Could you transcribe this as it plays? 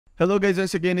Hello guys,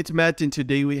 once again it's Matt, and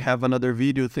today we have another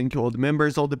video. Thank you all the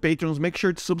members, all the patrons. Make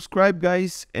sure to subscribe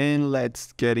guys, and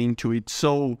let's get into it.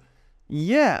 So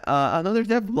yeah, another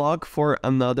dev vlog for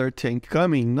another tank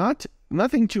coming.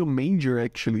 Nothing too major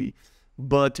actually,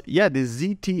 but yeah, the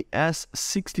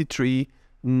ZTS63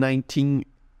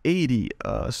 1980.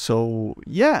 So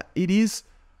yeah, it is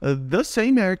the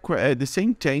same aircraft, the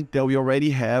same tank that we already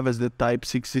have as the Type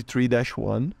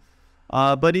 63-1.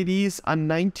 But it is a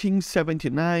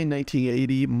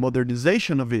 1979-1980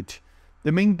 modernization of it.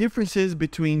 The main differences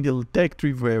between the Tech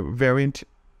 3 variant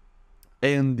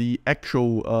and the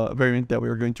actual variant that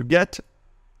we're going to get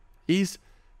is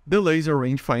the laser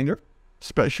rangefinder,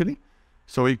 especially.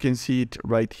 So you can see it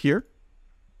right here.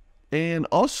 And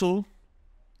also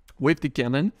with the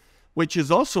cannon, which is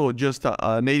also just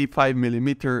an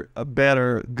 85mm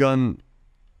better gun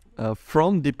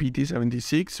from the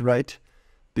PT-76, right?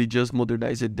 They just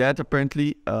modernized that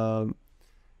apparently.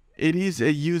 It is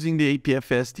using the APF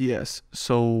SDS.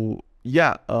 So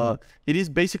yeah, it is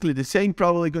basically the same,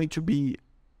 probably going to be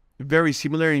very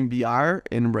similar in BR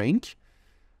and rank,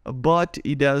 but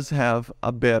it does have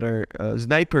a better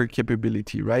sniper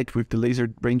capability, right? With the laser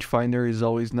rangefinder is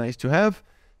always nice to have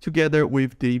together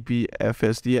with the APF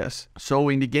SDS. So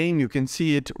in the game, you can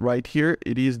see it right here.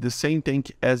 It is the same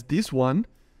tank as this one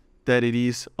that it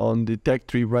is on the Tech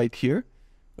 3 right here.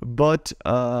 But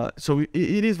so it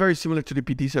is very similar to the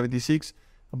PT-76,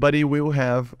 but it will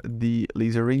have the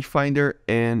laser rangefinder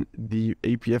and the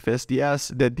APF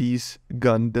SDS that this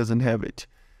gun doesn't have it.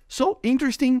 So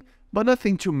interesting, but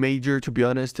nothing too major, to be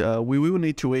honest. We will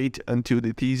need to wait until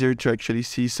the teaser to actually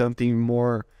see something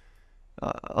more,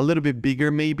 a little bit bigger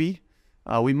maybe.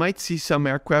 We might see some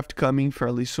aircraft coming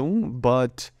fairly soon,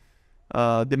 but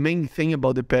the main thing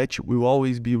about the patch will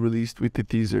always be released with the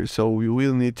teaser, so we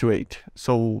will need to wait.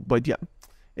 So, but yeah.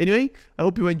 Anyway, I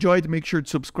hope you enjoyed. Make sure to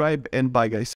subscribe, and bye guys.